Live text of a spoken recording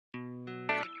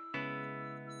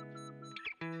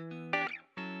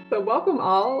So, welcome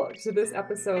all to this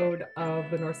episode of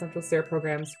the North Central SARE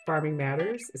program's Farming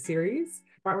Matters series.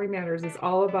 Farming Matters is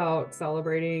all about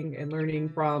celebrating and learning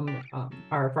from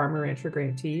our farmer rancher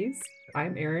grantees.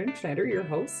 I'm Erin Schneider, your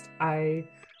host. I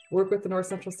work with the North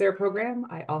Central SARE program.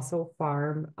 I also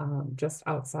farm just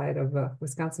outside of the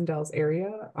Wisconsin Dells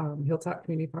area, Hilltop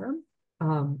Community Farm.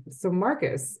 So,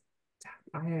 Marcus,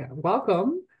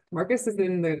 welcome. Marcus is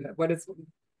in the what is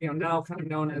now kind of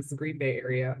known as the Green Bay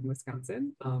area in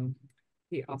Wisconsin.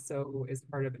 He also is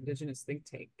part of Indigenous Think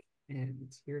Tank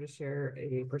and here to share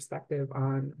a perspective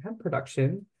on hemp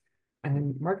production.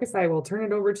 And Marcus, I will turn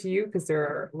it over to you because there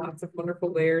are lots of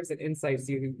wonderful layers and insights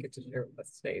you get to share with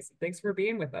us today. So thanks for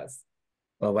being with us.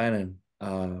 Wawanan.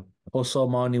 Oso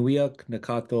Mauniwiak,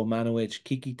 Nakato Manowich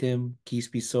Kikitim,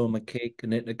 Kispiso Makake,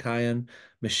 Nitnakayan,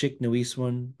 Mashik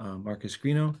Nawiswan, Marcus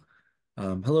Grignon.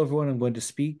 Hello, everyone. I'm going to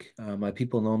speak. My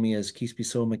people know me as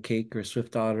Kispiso Makake or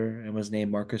Swift Daughter and was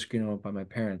named Marcus Grignon by my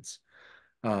parents.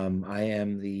 I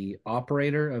am the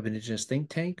operator of Indigenous Think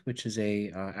Tank, which is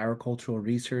a agricultural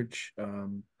research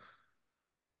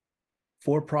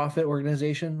for-profit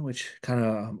organization, which kind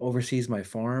of oversees my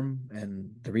farm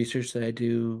and the research that I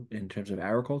do in terms of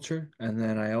agriculture. And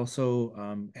then I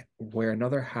also wear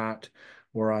another hat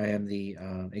where I am the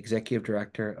executive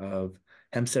director of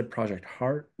Hempstead Project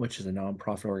Heart, which is a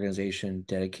nonprofit organization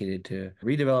dedicated to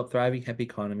redevelop thriving hemp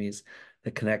economies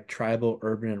that connect tribal,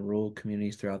 urban, and rural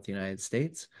communities throughout the United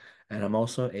States. And I'm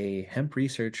also a hemp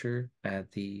researcher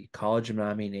at the College of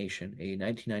Menominee Nation, a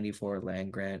 1994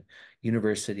 land grant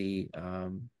university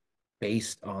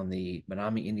based on the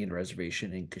Menominee Indian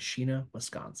Reservation in Kashina,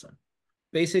 Wisconsin.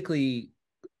 Basically,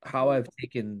 how I've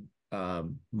taken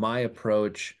my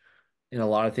approach in a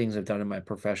lot of things I've done in my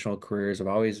professional careers, I've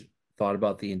always thought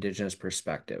about the Indigenous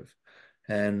perspective.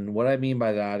 And what I mean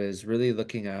by that is really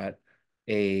looking at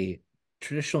a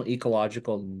traditional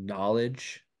ecological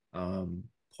knowledge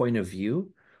point of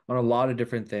view on a lot of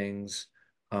different things.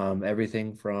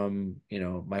 Everything from,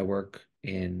 my work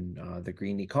in the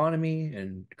green economy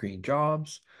and green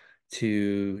jobs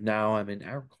to now I'm in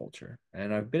agriculture.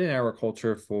 And I've been in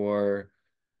agriculture for,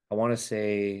 I want to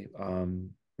say,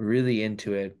 really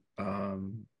into it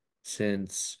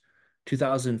since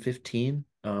 2015.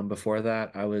 Before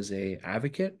that, I was a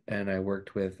advocate and I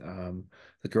worked with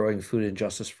the Growing Food and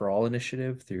Justice for All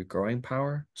initiative through Growing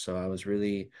Power. So I was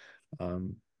really,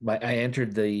 I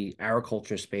entered the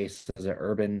agriculture space as an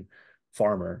urban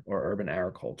farmer or urban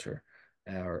agriculture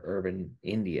or urban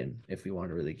Indian, if we want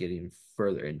to really get even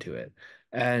further into it.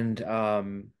 And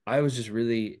I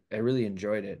really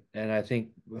enjoyed it. And I think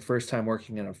the first time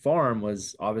working in a farm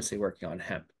was obviously working on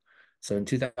hemp. So in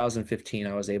 2015,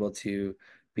 I was able to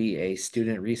be a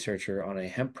student researcher on a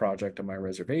hemp project on my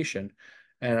reservation.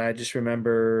 And I just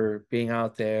remember being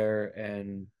out there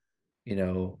and,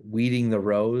 weeding the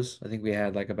rows. I think we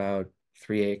had like about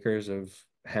 3 acres of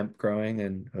hemp growing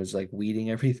and I was like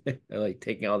weeding everything, like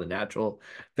taking all the natural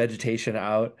vegetation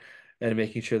out and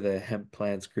making sure the hemp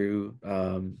plants grew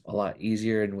a lot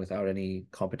easier and without any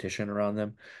competition around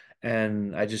them.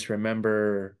 And I just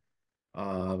remember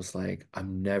I was like,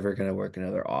 I'm never gonna work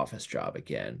another office job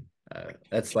again.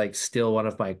 That's like still one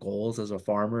of my goals as a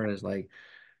farmer is like,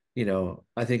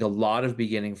 I think a lot of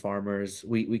beginning farmers,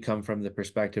 we come from the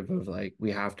perspective of like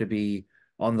we have to be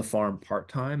on the farm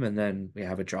part-time and then we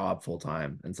have a job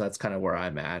full-time. And so that's kind of where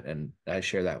I'm at. And I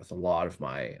share that with a lot of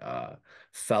my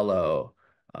fellow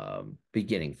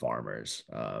beginning farmers.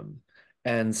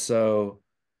 And so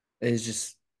it's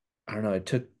just, I don't know, it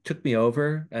took me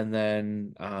over and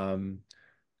then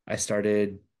I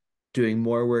started doing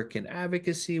more work in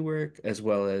advocacy work as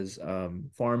well as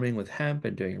farming with hemp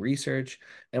and doing research.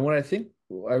 And what I think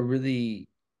I really,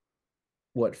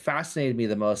 what fascinated me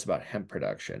the most about hemp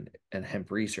production and hemp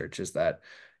research is that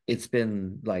it's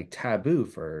been like taboo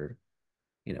for,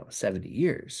 70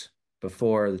 years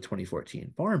before the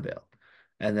 2014 Farm Bill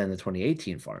and then the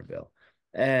 2018 Farm Bill.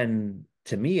 And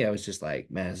to me, I was just like,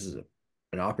 man, this is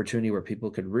an opportunity where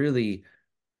people could really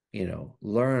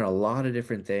learn a lot of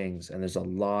different things, and there's a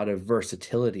lot of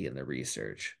versatility in the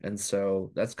research. And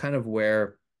so that's kind of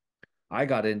where I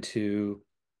got into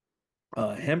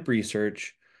hemp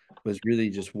research was really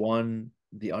just one,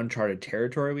 the uncharted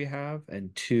territory we have,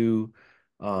 and two,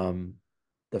 um,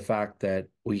 the fact that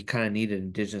we kind of need an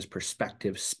indigenous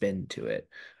perspective spin to it.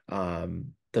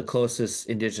 The closest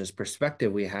indigenous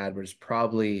perspective we had was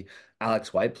probably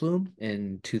Alex Whiteplume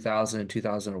in 2000 and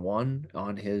 2001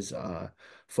 on his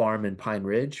farm in Pine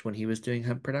Ridge when he was doing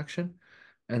hemp production.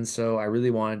 And so I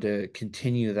really wanted to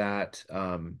continue that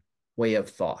way of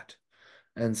thought.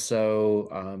 And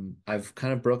so I've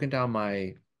kind of broken down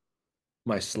my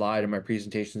my slide and my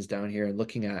presentations down here and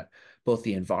looking at both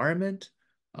the environment,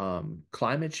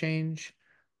 climate change,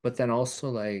 but then also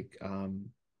like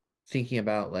thinking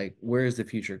about like where is the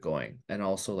future going and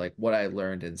also like what I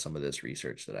learned in some of this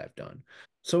research that I've done.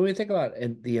 So when we think about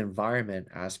the environment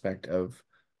aspect of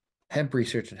hemp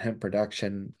research and hemp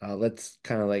production, let's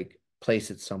kind of like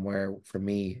place it somewhere for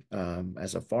me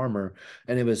as a farmer.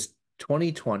 And it was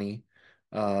 2020.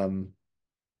 Um,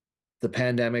 the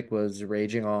pandemic was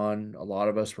raging on. A lot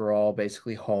of us were all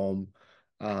basically home.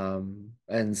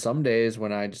 And some days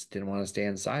when I just didn't want to stay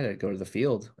inside, I'd go to the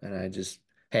field and I just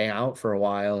hang out for a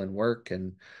while and work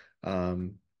and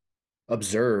um,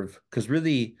 observe. Because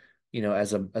really,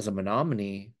 as a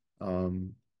menominee,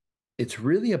 it's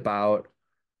really about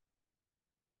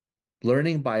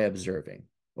learning by observing,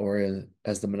 or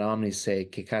as the Menominees say,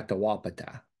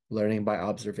 kikatawapata, learning by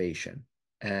observation.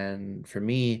 And for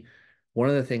me, one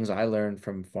of the things I learned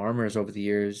from farmers over the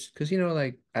years, because,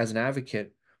 like as an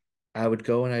advocate, I would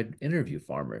go and I'd interview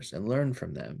farmers and learn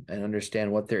from them and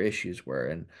understand what their issues were.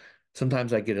 And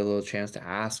sometimes I get a little chance to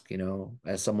ask,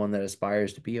 as someone that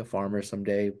aspires to be a farmer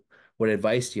someday, what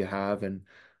advice do you have? And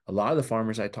a lot of the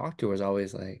farmers I talked to was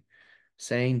always like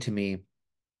saying to me,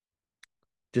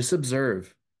 just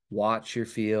observe, watch your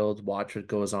field, watch what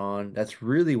goes on. That's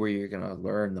really where you're going to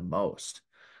learn the most.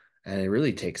 And it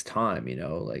really takes time,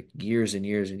 like years and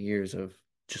years and years of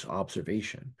just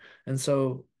observation. And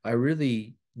so I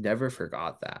really never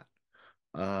forgot that.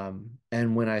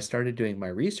 And when I started doing my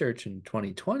research in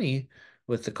 2020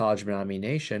 with the College of Menominee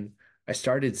Nation, I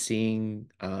started seeing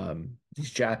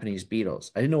these Japanese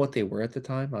beetles. I didn't know what they were at the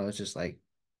time. I was just like,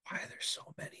 why are there so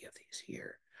many of these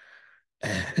here?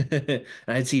 And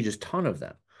I'd see just a ton of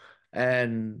them.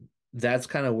 And that's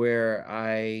kind of where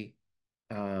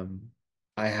um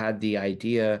I had the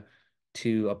idea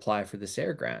to apply for the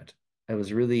SARE grant. I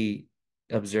was really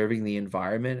observing the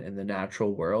environment and the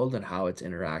natural world and how it's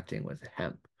interacting with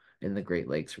hemp in the Great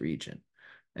Lakes region.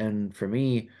 And for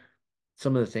me,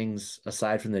 some of the things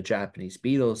aside from the Japanese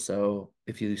beetles, so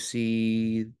if you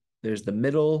see there's the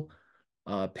middle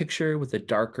picture with the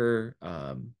darker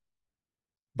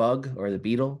bug or the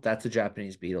beetle, that's a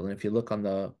Japanese beetle. And if you look on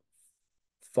the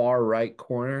far right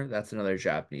corner, that's another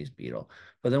Japanese beetle.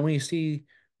 But then when you see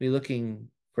me looking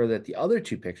further at the other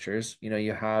two pictures,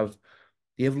 you have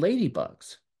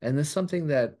ladybugs. And this is something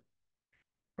that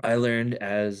I learned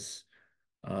as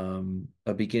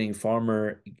a beginning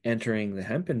farmer entering the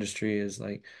hemp industry is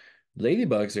like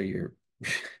ladybugs are your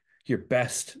your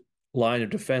best line of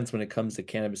defense when it comes to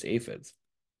cannabis aphids.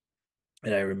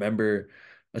 And I remember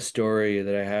a story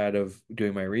that I had of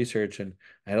doing my research, and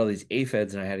I had all these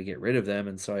aphids and I had to get rid of them.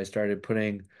 And so I started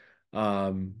putting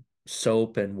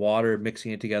soap and water,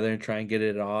 mixing it together and try and get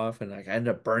it off. And like I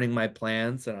ended up burning my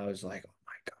plants, and I was like, oh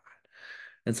my God.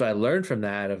 And so I learned from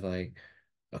that of like,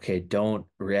 okay, don't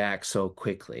react so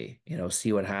quickly,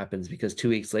 see what happens because 2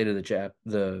 weeks later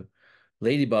the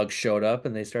ladybugs showed up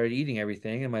and they started eating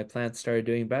everything and my plants started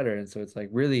doing better. And so it's like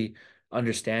really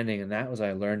understanding, and that was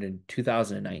I learned in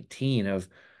 2019 of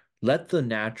let the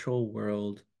natural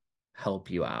world help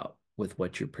you out with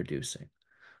what you're producing.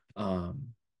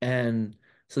 And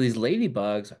so these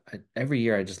ladybugs, every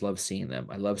year I just love seeing them.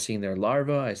 I love seeing their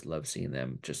larvae. I love seeing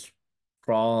them just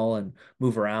crawl and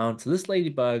move around. So this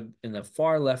ladybug in the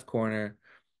far left corner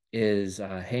is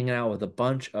hanging out with a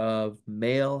bunch of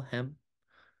male hemp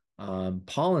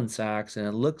pollen sacs, and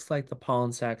it looks like the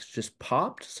pollen sacs just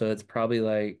popped. So it's probably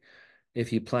like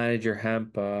if you planted your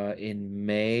hemp in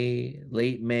May,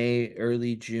 late May,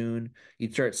 early June,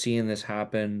 you'd start seeing this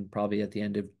happen probably at the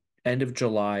end of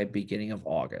July, beginning of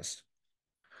August.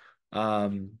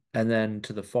 And then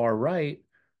to the far right,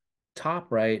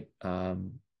 top right,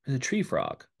 is a tree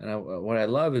frog. And what I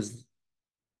love is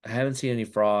I haven't seen any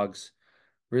frogs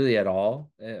really at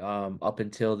all up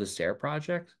until the SARE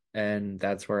project. And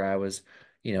that's where I was,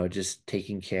 just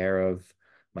taking care of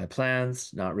my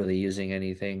plants, not really using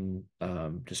anything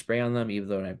to spray on them, even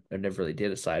though I never really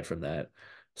did aside from that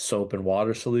soap and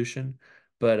water solution.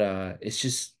 But it's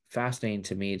just fascinating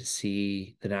to me to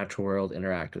see the natural world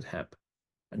interact with hemp.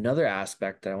 Another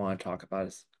aspect that I want to talk about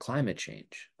is climate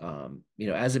change.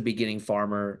 As a beginning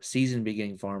farmer, seasoned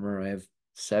beginning farmer, I have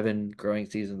 7 growing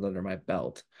seasons under my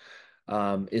belt.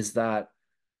 Is that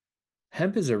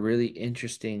hemp is a really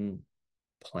interesting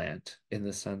plant in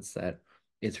the sense that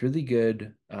it's really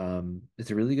good.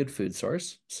 It's a really good food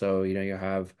source. So, you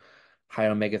have high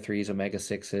omega 3s, omega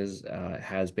 6s, it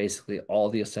has basically all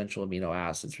the essential amino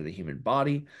acids for the human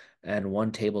body, and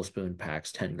 1 tablespoon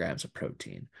packs 10 grams of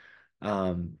protein.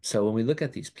 So when we look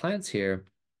at these plants here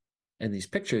and these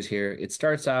pictures here, it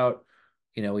starts out,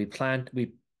 we plant,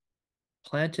 we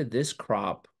planted this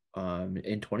crop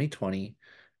in 2020.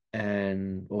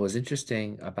 And what was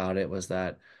interesting about it was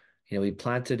that, we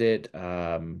planted it,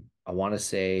 I want to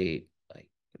say like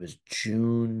it was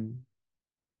June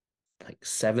like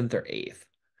 7th or 8th.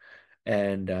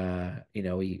 And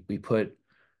we put,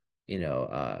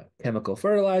 chemical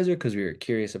fertilizer because we were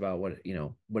curious about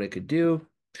what it could do.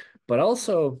 But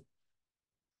also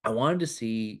I wanted to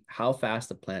see how fast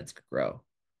the plants could grow.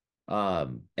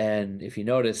 And if you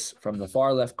notice from the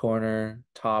far left corner,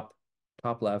 top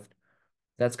left,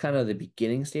 that's kind of the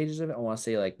beginning stages of it. I want to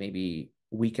say like maybe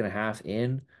week and a half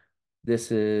in.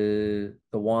 This is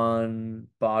the one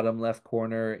bottom left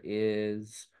corner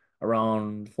is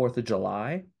around 4th of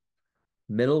July.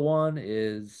 Middle one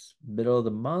is middle of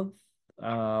the month,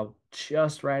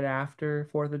 just right after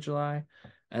 4th of July.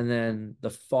 And then the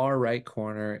far right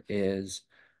corner is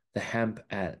the hemp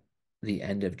at the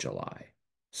end of July.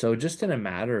 So just in a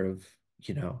matter of,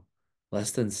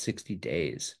 less than 60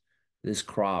 days, this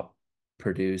crop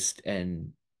produced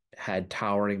and had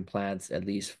towering plants at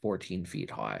least 14 feet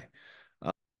high.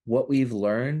 What we've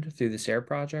learned through the SARE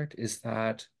project is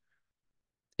that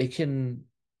it can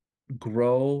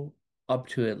grow up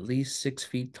to at least 6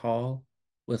 feet tall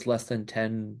with less than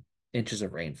 10 inches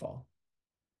of rainfall.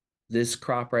 This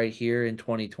crop right here in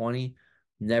 2020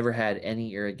 never had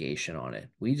any irrigation on it.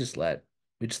 We just let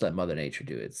Mother Nature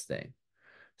do its thing.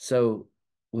 So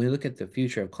when we look at the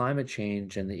future of climate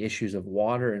change and the issues of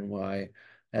water and why,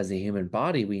 as a human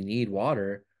body, we need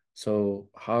water. So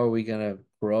how are we going to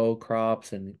grow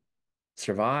crops and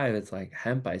survive? It's like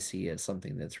hemp I see as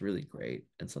something that's really great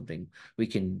and something we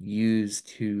can use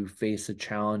to face the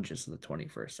challenges of the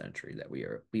 21st century that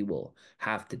we will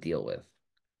have to deal with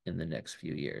in the next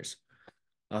few years.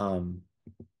 Um,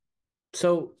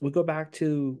 so we go back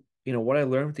to, what I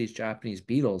learned with these Japanese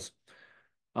beetles.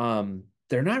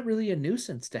 They're not really a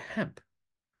nuisance to hemp.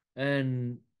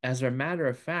 And as a matter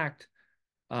of fact,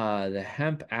 the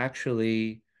hemp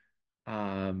actually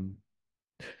um,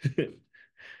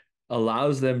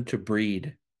 allows them to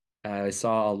breed. I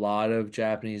saw a lot of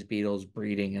Japanese beetles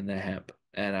breeding in the hemp,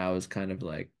 and I was kind of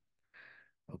like,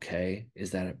 okay,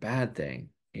 is that a bad thing?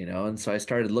 And so I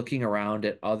started looking around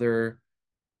at other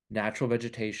natural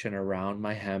vegetation around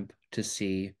my hemp to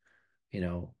see, you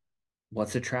know,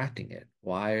 what's attracting it?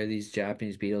 Why are these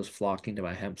Japanese beetles flocking to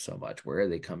my hemp so much? Where are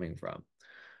they coming from?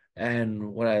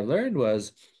 And what I learned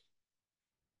was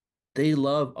they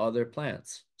love other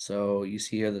plants. So you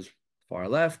see here, this far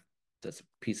left, that's a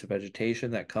piece of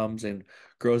vegetation that comes and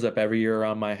grows up every year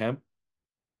around my hemp.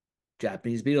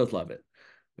 Japanese beetles love it.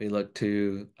 We look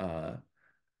to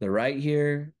the right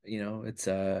here, it's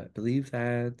I believe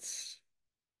that's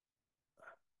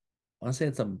I want to say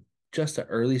it's just an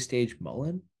early stage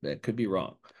mullein. That could be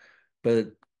wrong, but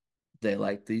they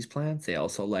like these plants. They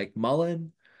also like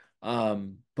mullein.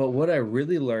 But what I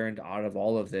really learned out of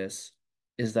all of this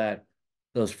is that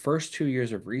those first 2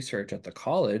 years of research at the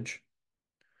college,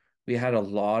 we had a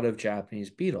lot of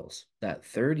Japanese beetles. That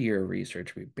third year of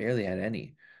research, we barely had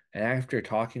any. And after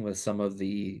talking with some of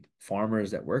the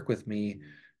farmers that work with me,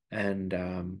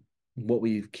 and what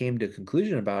we came to a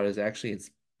conclusion about is actually it's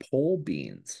pole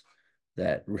beans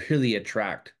that really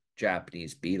attract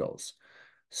Japanese beetles.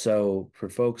 So for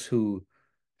folks who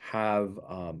have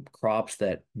crops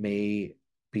that may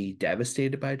be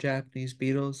devastated by Japanese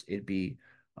beetles, it'd be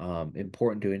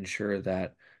important to ensure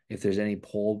that if there's any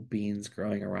pole beans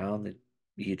growing around, that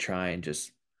you try and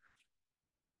just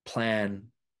plan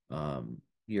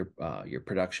your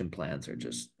production plans are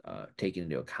just taking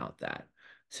into account that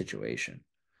situation.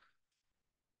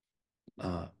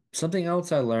 Something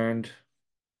else I learned,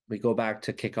 we go back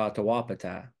to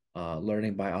Kikatawapata,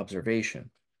 learning by observation.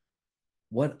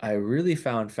 What I really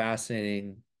found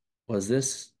fascinating was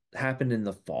this happened in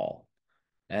the fall.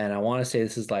 And I want to say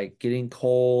this is like getting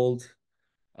cold.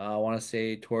 I want to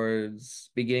say towards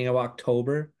beginning of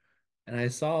October. And I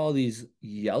saw all these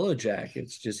yellow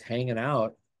jackets just hanging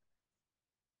out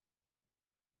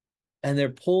and they're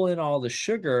pulling all the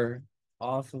sugar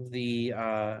off of the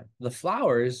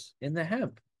flowers in the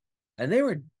hemp. And they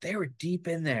were deep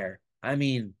in there. I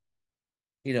mean,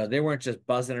 they weren't just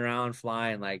buzzing around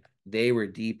flying, like they were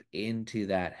deep into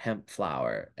that hemp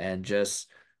flower and just,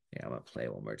 yeah, I'm gonna play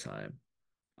one more time.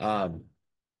 Um,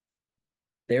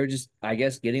 they were just, I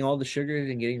guess, getting all the sugars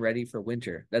and getting ready for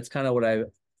winter. That's kind of what I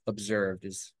observed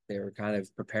is they were kind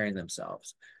of preparing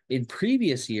themselves. In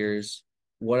previous years,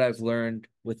 what I've learned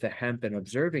with the hemp and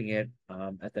observing it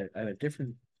at a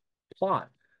different plot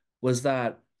was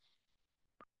that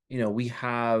we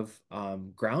have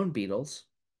ground beetles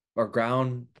or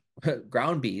ground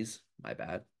ground bees, my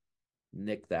bad,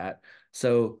 nick that.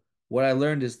 So what I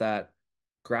learned is that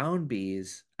ground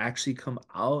bees actually come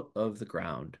out of the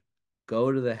ground,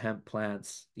 go to the hemp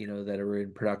plants, that are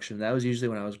in production. That was usually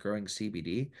when I was growing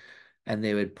CBD, and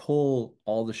they would pull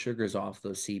all the sugars off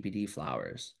those CBD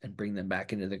flowers and bring them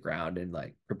back into the ground and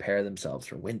like prepare themselves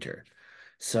for winter.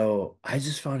 So I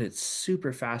just found it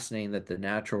super fascinating that the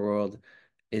natural world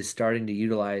is starting to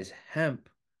utilize hemp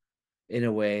in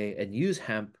a way and use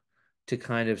hemp to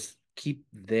kind of keep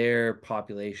their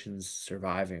populations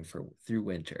surviving for through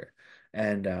winter.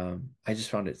 And I just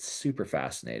found it super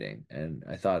fascinating. And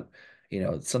I thought,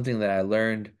 it's something that I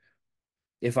learned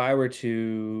if I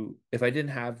didn't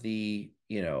have the,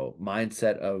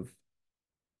 mindset of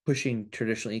pushing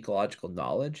traditional ecological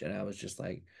knowledge, and I was just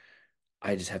like,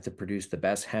 I just have to produce the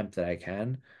best hemp that I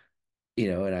can,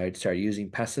 and I'd start using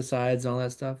pesticides and all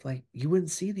that stuff, like you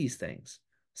wouldn't see these things.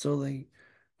 So like,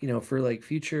 for like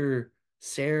future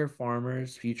SARE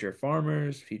farmers, future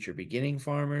beginning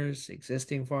farmers,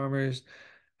 existing farmers,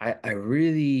 I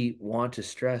really want to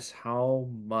stress how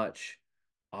much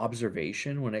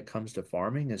observation when it comes to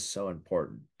farming is so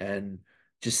important. And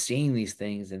just seeing these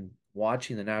things and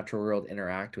watching the natural world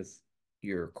interact with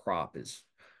your crop is,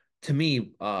 to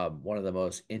me, one of the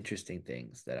most interesting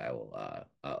things that I'll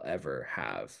ever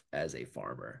have as a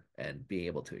farmer and be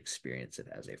able to experience it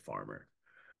as a farmer.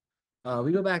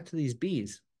 We go back to these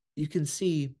bees. You can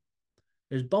see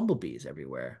there's bumblebees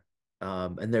everywhere,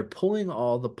 and they're pulling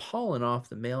all the pollen off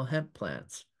the male hemp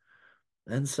plants.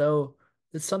 And so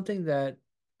it's something that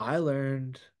I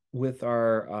learned with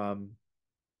our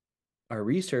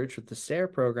research with the SARE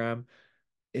program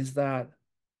is that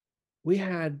we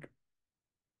had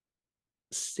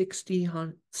 60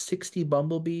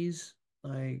 bumblebees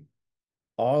like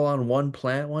all on one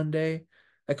plant one day.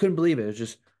 I couldn't believe it. It was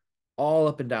just all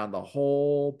up and down the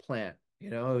whole plant.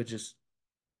 It was just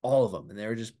all of them, and they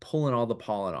were just pulling all the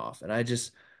pollen off. And I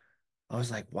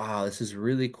was like, wow, this is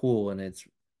really cool, and it's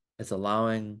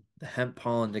allowing the hemp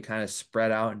pollen to kind of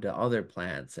spread out into other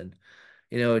plants. And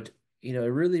it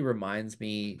really reminds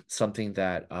me something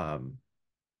that my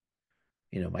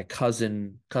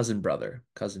cousin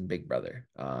big brother,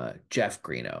 Jeff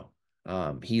Greeno.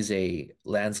 He's a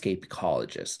landscape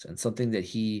ecologist, and something that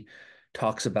he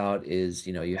talks about is,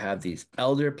 you have these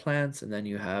elder plants and then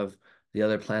you have the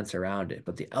other plants around it,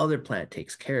 but the elder plant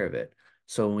takes care of it.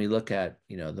 So when we look at,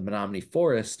 the Menominee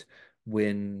forest,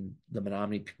 when the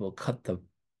Menominee people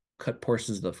cut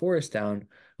portions of the forest down,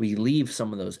 we leave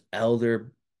some of those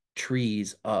elder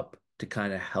trees up to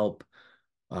kind of help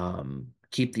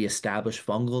keep the established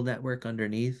fungal network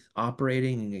underneath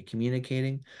operating and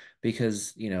communicating,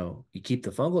 because you keep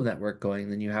the fungal network going,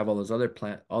 then you have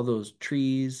all those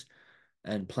trees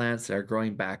and plants that are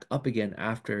growing back up again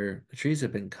after the trees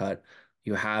have been cut.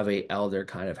 You have a elder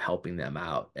kind of helping them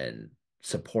out and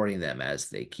supporting them as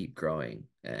they keep growing,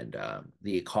 and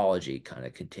the ecology kind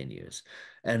of continues.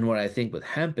 And what I think with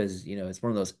hemp is, it's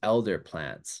one of those elder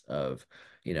plants of,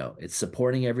 it's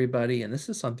supporting everybody. And this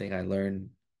is something I learned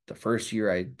the first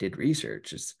year I did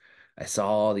research. Is I saw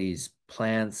all these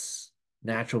plants,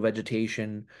 natural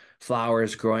vegetation,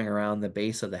 flowers growing around the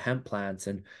base of the hemp plants,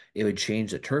 and it would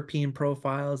change the terpene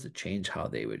profiles, it changed how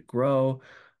they would grow.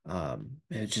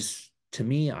 It just, to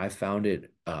me, I found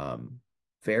it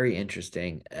very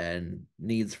interesting and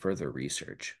needs further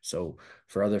research. So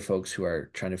for other folks who are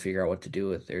trying to figure out what to do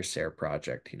with their SARE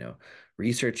project,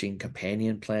 researching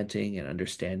companion planting and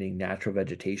understanding natural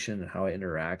vegetation and how it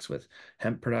interacts with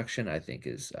hemp production, I think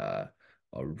is a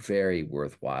very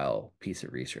worthwhile piece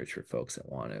of research for folks that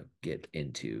want to get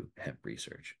into hemp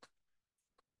research.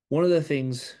 One of the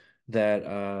things that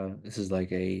this is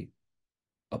like a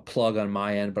plug on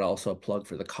my end, but also a plug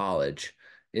for the college,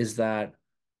 is that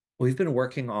we've been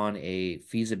working on a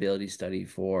feasibility study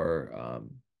for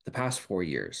the past 4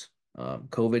 years.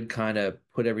 COVID kind of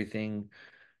put everything,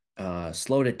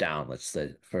 slowed it down, let's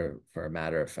say, for a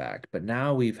matter of fact. But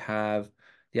now we've have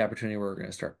the opportunity where we're going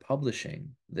to start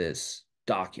publishing this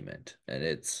document, and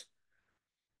it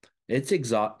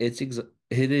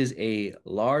is a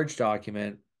large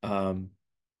document.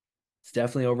 It's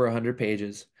definitely over 100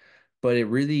 pages, but it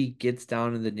really gets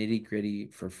down to the nitty-gritty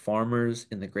for farmers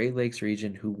in the Great Lakes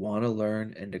region who want to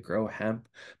learn and to grow hemp,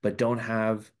 but don't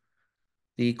have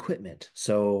the equipment.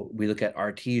 So we look at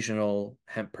artisanal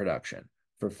hemp production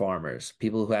for farmers,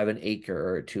 people who have an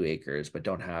acre or 2 acres, but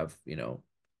don't have,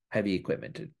 heavy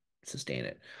equipment to sustain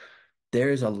it.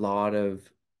 There's a lot of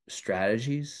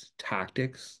strategies,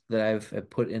 tactics that have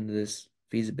put into this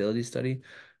feasibility study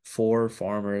for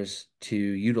farmers to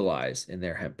utilize in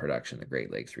their hemp production in the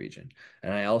Great Lakes region.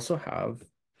 And I also have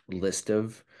a list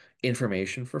of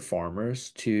information for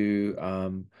farmers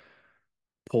to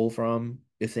pull from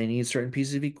if they need certain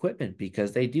pieces of equipment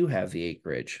because they do have the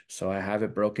acreage. So I have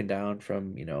it broken down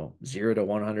from, 0 to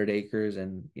 100 acres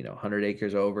and, 100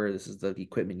 acres over. This is the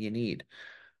equipment you need.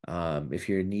 If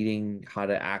you're needing how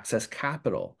to access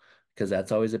capital, because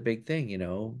that's always a big thing,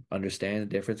 understand the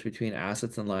difference between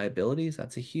assets and liabilities.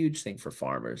 That's a huge thing for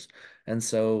farmers. And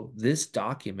so this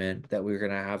document that we're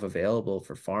going to have available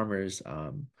for farmers,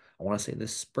 I want to say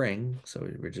this spring. So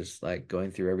we're just like going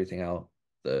through everything out,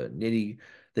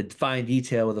 the fine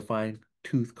detail with a fine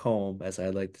tooth comb, as I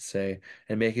like to say,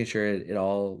 and making sure it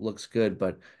all looks good.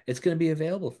 But it's going to be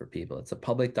available for people. It's a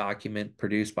public document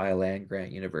produced by a land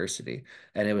grant university,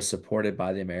 and it was supported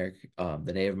by the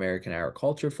Native American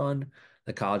Agriculture Fund,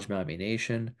 the College of Maumee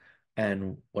Nation.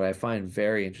 And what I find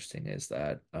very interesting is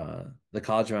that the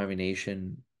College of Maumee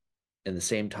Nation, in the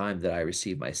same time that I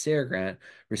received my SARE grant,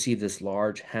 received this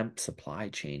large hemp supply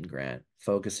chain grant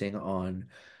focusing on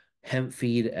hemp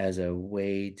feed as a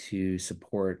way to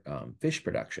support fish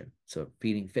production, so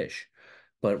feeding fish.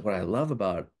 But what I love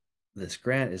about this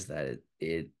grant is that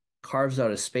it carves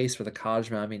out a space for the College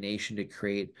of Maumee Nation to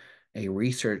create a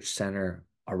research center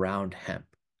around hemp.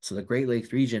 So the Great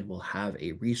Lakes region will have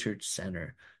a research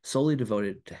center solely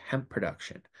devoted to hemp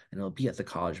production, and it'll be at the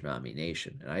College of Maumee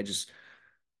Nation. And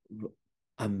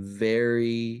I'm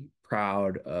very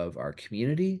proud of our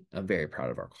community. I'm very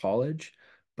proud of our college,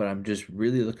 but I'm just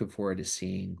really looking forward to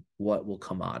seeing what will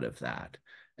come out of that.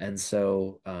 And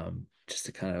so, just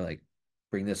to kind of like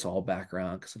bring this all back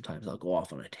around, because sometimes I'll go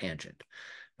off on a tangent.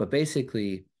 But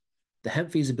basically, the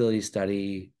hemp feasibility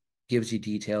study gives you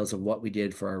details of what we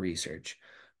did for our research,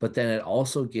 but then it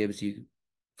also gives you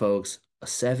folks a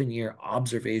 7-year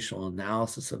observational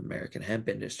analysis of American hemp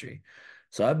industry.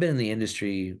 So I've been in the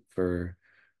industry for,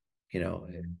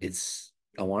 it's,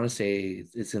 I want to say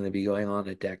it's going to be going on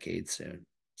a decade soon.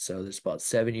 So there's about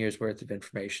 7 years worth of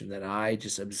information that I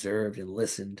just observed and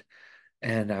listened,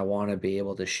 and I want to be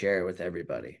able to share it with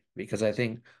everybody because I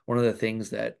think one of the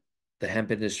things that the hemp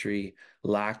industry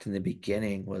lacked in the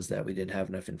beginning was that we didn't have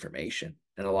enough information,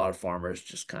 and a lot of farmers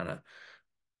just kind of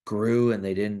grew and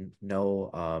they didn't know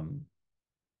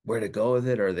where to go with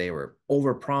it, or they were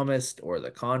overpromised, or the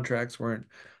contracts weren't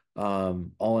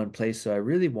all in place. So I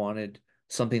really wanted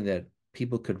something that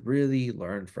people could really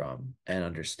learn from and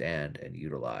understand and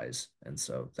utilize. And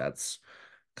so that's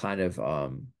kind of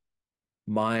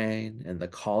mine and the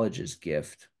college's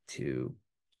gift to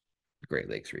the Great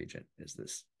Lakes region is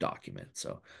this document.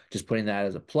 So just putting that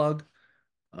as a plug.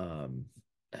 Um,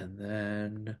 and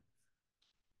then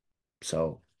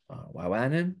so,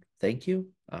 Wawanan, thank you.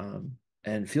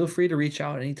 And feel free to reach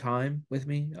out anytime with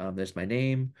me. There's my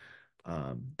name.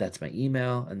 That's my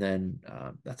email. And then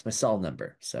that's my cell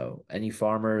number. So, any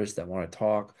farmers that want to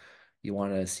talk, you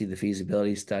want to see the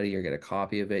feasibility study or get a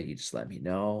copy of it, you just let me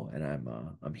know. And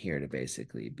I'm here to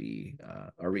basically be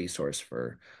a resource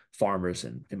for farmers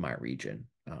in my region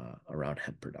around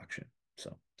hemp production.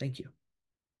 So, thank you.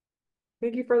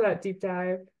 Thank you for that deep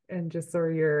dive and just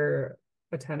for your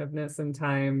attentiveness and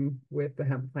time with the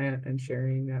hemp plant and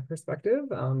sharing that perspective.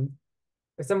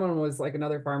 If someone was like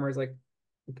another farmer is like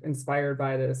inspired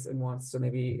by this and wants to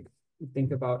maybe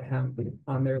think about hemp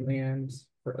on their land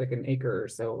for like an acre or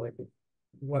so, like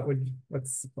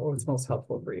what's most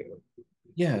helpful for you?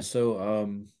 Yeah, so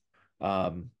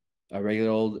um a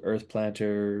regular old earth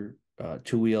planter,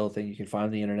 two-wheel thing you can find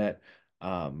on the internet,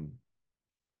 um,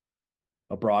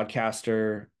 a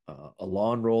broadcaster, a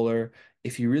lawn roller.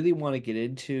 If you really want to get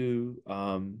into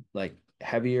like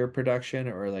heavier production,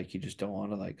 or like you just don't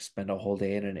want to like spend a whole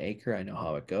day in an acre, I know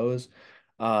how it goes.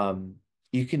 Um,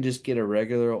 you can just get a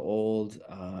regular old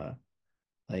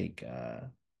like uh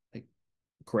like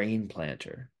grain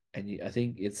planter. And I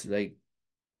think it's like,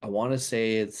 I want to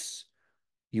say it's,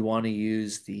 you want to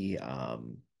use the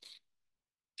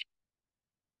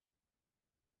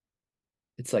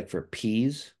it's like for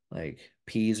peas, like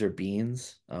peas or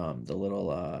beans, the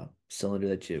little cylinder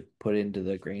that you put into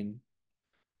the grain.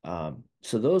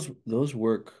 So those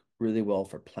work really well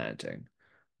for planting.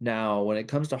 Now, when it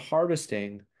comes to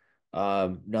harvesting,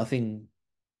 nothing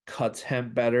cuts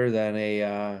hemp better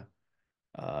than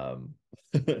um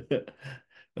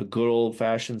a good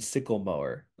old-fashioned sickle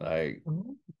mower. Like,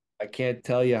 Oh. I can't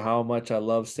tell you how much I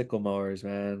love sickle mowers,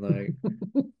 man. Like,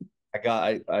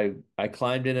 I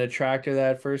climbed in a tractor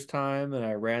that first time, and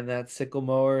I ran that sickle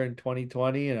mower in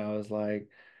 2020, and I was like,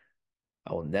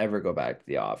 I will never go back to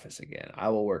the office again. I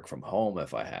will work from home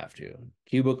if I have to.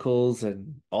 Cubicles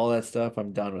and all that stuff,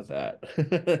 I'm done with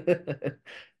that.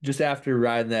 Just after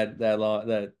riding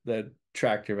that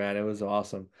tractor, man, it was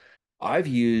awesome. I've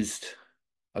used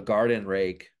a garden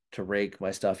rake to rake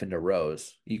my stuff into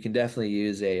rows. You can definitely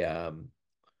use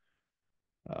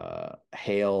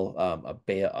hay uh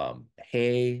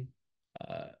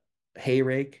hay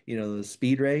rake, the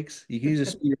speed rakes. You can use a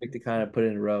speed rake to kind of put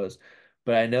in rows.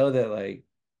 But I know that like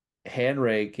hand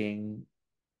raking,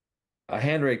 I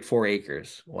hand raked 4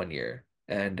 acres one year,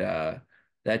 and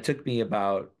that took me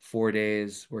about 4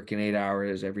 days, working 8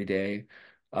 hours every day.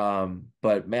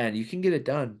 But man, you can get it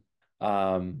done.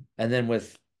 And then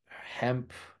with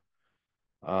hemp,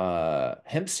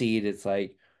 hemp seed, it's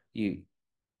like you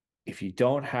if you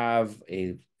don't have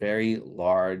a very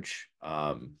large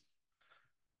um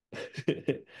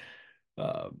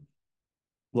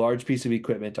large piece of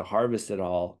equipment to harvest it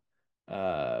all,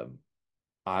 um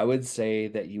I would say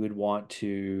that you would want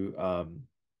to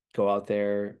go out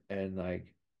there and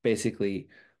like basically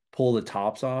pull the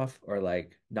tops off or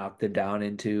like knock them down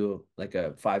into like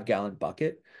a 5 gallon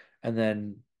bucket. And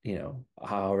then,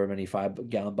 however many 5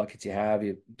 gallon buckets you have,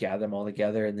 you gather them all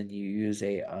together and then you use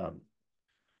like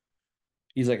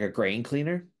a grain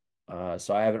cleaner.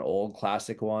 So I have an old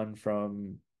classic one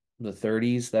from the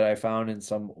 30s that I found in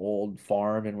some old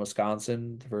farm in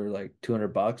Wisconsin for like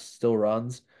 $200, still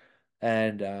runs,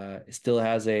 and it still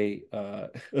has a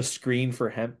screen for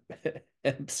hemp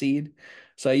seed.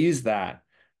 So I use that.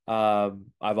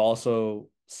 I've also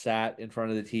sat in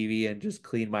front of the TV and just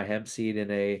cleaned my hemp seed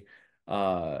in a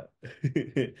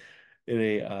in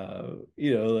a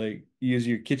like use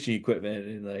your kitchen equipment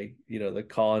and like the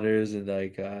colanders and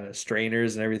like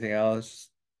strainers and everything else,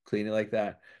 clean it like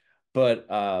that. But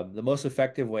the most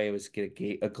effective way was to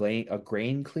get a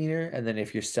grain cleaner, and then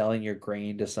if you're selling your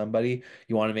grain to somebody,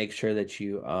 you want to make sure that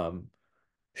you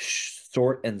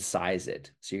sort and size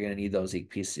it. So you're going to need those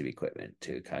pieces of equipment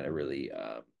to kind of really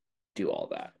do all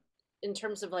that. In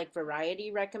terms of like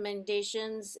variety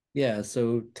recommendations. Yeah,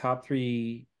 so top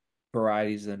three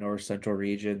varieties in the North Central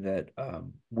region that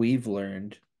we've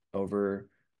learned over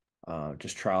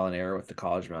just trial and error with the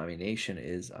College of Nation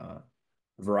is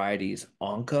varieties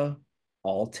Onca,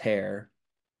 Altair,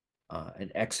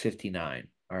 and X59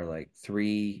 are like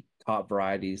three top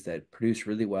varieties that produce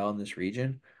really well in this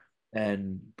region.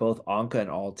 And both Onca and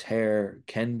Altair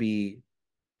can be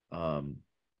um,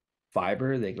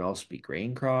 fiber. They can also be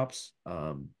grain crops.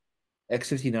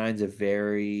 X59 is a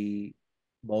very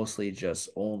mostly just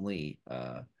only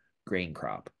grain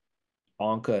crop.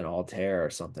 Onca and Altair are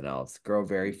something else. Grow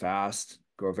very fast,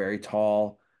 grow very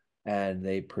tall, and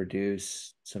they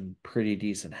produce some pretty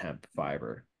decent hemp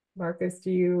fiber. Marcus, do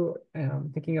you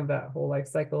thinking of that whole life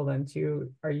cycle then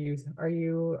too? Are you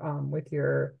with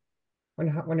your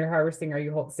when you're harvesting, are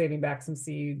you saving back some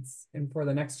seeds and for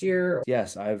the next year?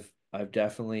 Yes, I've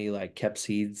definitely like kept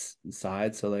seeds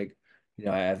aside. So like,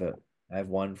 I have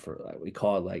one for like we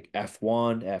call it like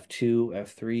F1, F2,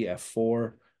 F3,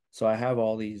 F4. So I have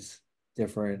all these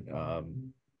different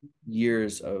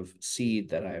years of seed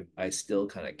that I still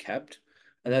kind of kept.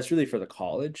 And that's really for the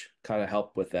college, kind of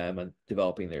help with them and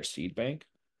developing their seed bank.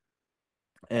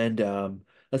 And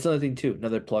that's another thing too,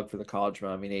 another plug for the College of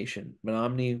Menominee Nation.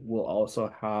 Menominee will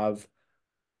also have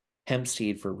hemp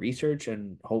seed for research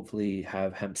and hopefully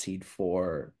have hemp seed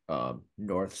for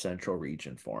North Central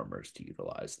region farmers to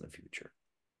utilize in the future.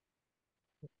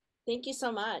 Thank you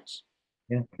so much.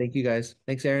 Yeah. Thank you guys.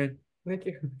 Thanks, Aaron. Thank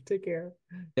you. Take care.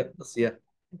 Yep. I'll see ya.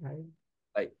 Bye.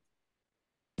 Bye.